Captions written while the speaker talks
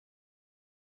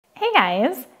Hey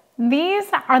guys, these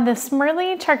are the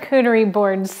Smirly Charcuterie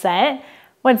board set.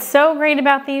 What's so great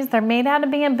about these, they're made out of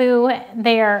bamboo,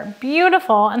 they are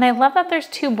beautiful, and I love that there's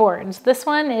two boards. This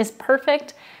one is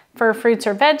perfect for fruits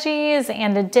or veggies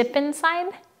and a dip inside.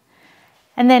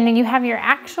 And then you have your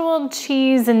actual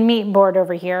cheese and meat board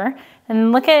over here.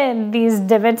 And look at these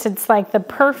divots, it's like the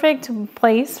perfect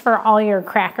place for all your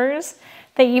crackers.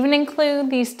 They even include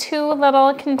these two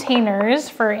little containers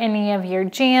for any of your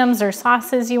jams or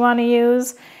sauces you want to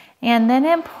use. And then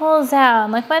it pulls out,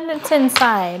 and look what's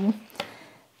inside.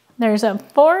 There's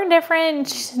 4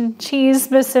 different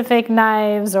cheese-specific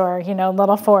knives or,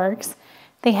 little forks.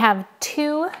 They have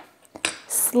 2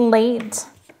 slate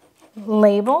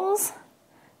labels.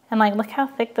 And look how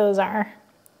thick those are.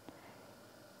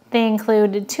 They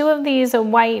include 2 of these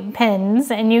white pens,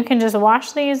 and you can just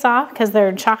wash these off because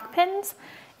they're chalk pens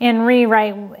and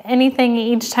rewrite anything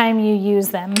each time you use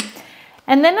them.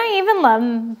 And then I even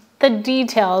love the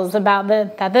details about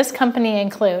that this company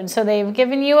includes. So they've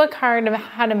given you a card of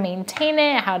how to maintain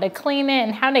it, how to clean it,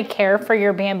 and how to care for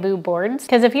your bamboo boards.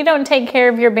 Because if you don't take care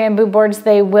of your bamboo boards,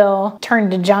 they will turn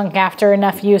to junk after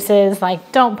enough uses.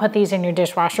 Don't put these in your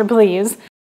dishwasher, please.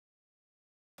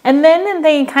 And then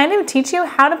they kind of teach you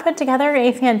how to put together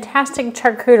a fantastic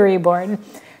charcuterie board.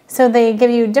 So they give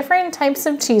you different types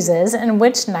of cheeses and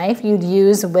which knife you'd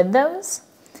use with those.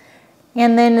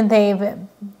 And then they've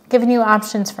given you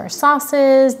options for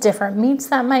sauces, different meats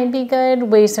that might be good,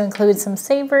 ways to include some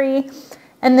savory,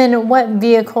 and then what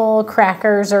vehicle,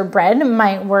 crackers, or bread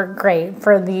might work great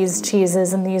for these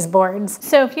cheeses and these boards.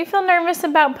 So if you feel nervous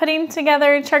about putting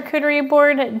together a charcuterie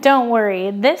board, don't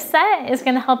worry. This set is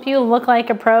going to help you look like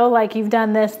a pro, like you've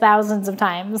done this thousands of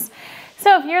times.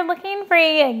 So if you're looking for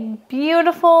a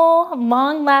beautiful,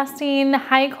 long-lasting,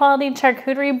 high-quality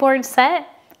charcuterie board set,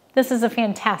 this is a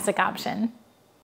fantastic option.